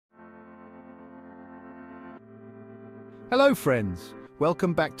Hello friends,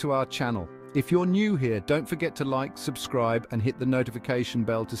 welcome back to our channel. If you're new here, don't forget to like, subscribe and hit the notification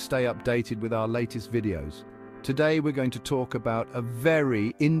bell to stay updated with our latest videos. Today we're going to talk about a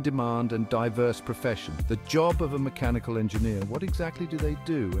very in-demand and diverse profession, the job of a mechanical engineer. What exactly do they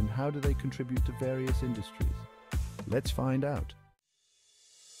do and how do they contribute to various industries? Let's find out.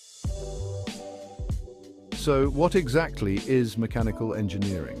 So what exactly is mechanical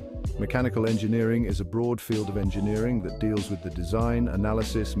engineering? Mechanical engineering is a broad field of engineering that deals with the design,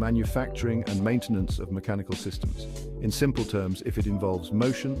 analysis, manufacturing and maintenance of mechanical systems. In simple terms, if it involves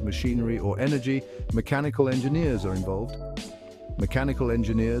motion, machinery or energy, mechanical engineers are involved. Mechanical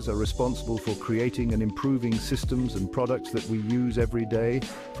engineers are responsible for creating and improving systems and products that we use every day,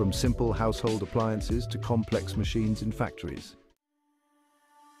 from simple household appliances to complex machines in factories.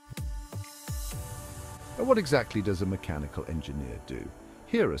 But what exactly does a mechanical engineer do?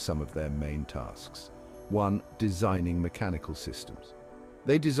 Here are some of their main tasks. 1. Designing mechanical systems.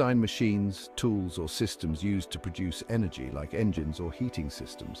 They design machines, tools or systems used to produce energy, like engines or heating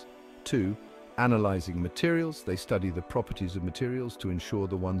systems. 2. Analyzing materials. They study the properties of materials to ensure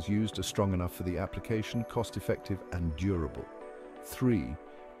the ones used are strong enough for the application, cost-effective and durable. 3.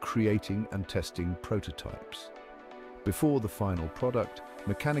 Creating and testing prototypes. Before the final product,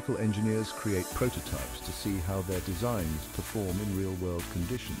 mechanical engineers create prototypes to see how their designs perform in real-world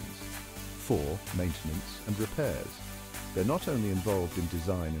conditions. 4. Maintenance and repairs. They're not only involved in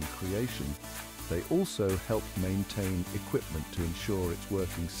design and creation, they also help maintain equipment to ensure it's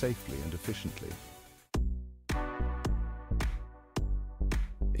working safely and efficiently.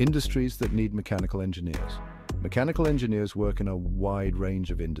 Industries that need mechanical engineers. Mechanical engineers work in a wide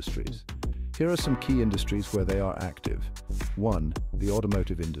range of industries. Here are some key industries where they are active. 1. The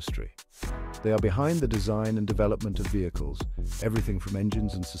automotive industry. They are behind the design and development of vehicles, everything from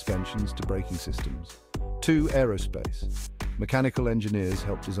engines and suspensions to braking systems. 2. Aerospace. Mechanical engineers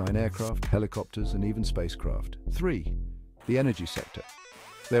help design aircraft, helicopters, and even spacecraft. 3. The energy sector.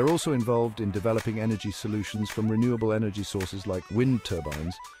 They're also involved in developing energy solutions from renewable energy sources like wind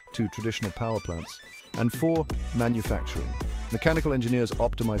turbines to traditional power plants. And 4. Manufacturing. Mechanical engineers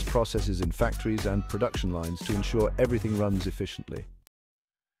optimize processes in factories and production lines to ensure everything runs efficiently.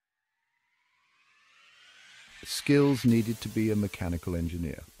 Skills needed to be a mechanical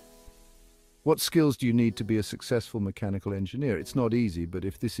engineer. What skills do you need to be a successful mechanical engineer? It's not easy, but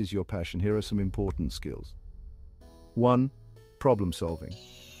if this is your passion, here are some important skills. 1. Problem solving.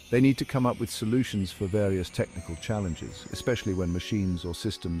 They need to come up with solutions for various technical challenges, especially when machines or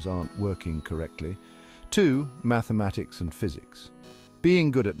systems aren't working correctly. 2. Mathematics and physics.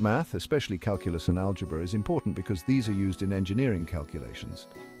 Being good at math, especially calculus and algebra, is important because these are used in engineering calculations.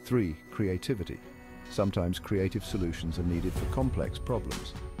 3. Creativity. Sometimes creative solutions are needed for complex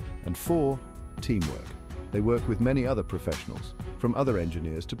problems. And 4. Teamwork. They work with many other professionals, from other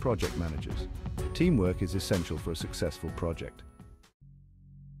engineers to project managers. Teamwork is essential for a successful project.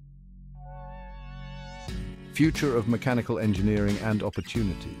 Future of mechanical engineering and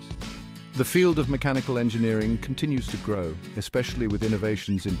opportunities. The field of mechanical engineering continues to grow, especially with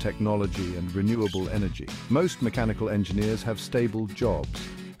innovations in technology and renewable energy. Most mechanical engineers have stable jobs,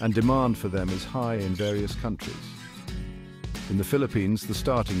 and demand for them is high in various countries. In the Philippines, the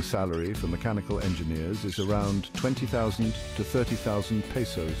starting salary for mechanical engineers is around 20,000 to 30,000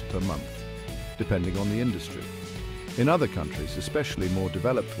 pesos per month, depending on the industry. In other countries, especially more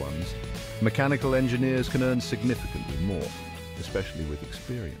developed ones, mechanical engineers can earn significantly more, especially with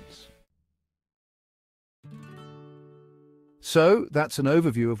experience. So, that's an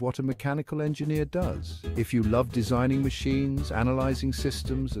overview of what a mechanical engineer does. If you love designing machines, analyzing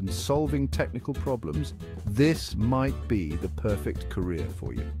systems, and solving technical problems, this might be the perfect career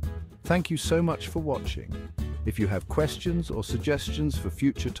for you. Thank you so much for watching. If you have questions or suggestions for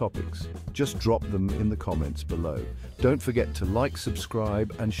future topics, just drop them in the comments below. Don't forget to like,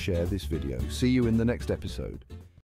 subscribe, and share this video. See you in the next episode.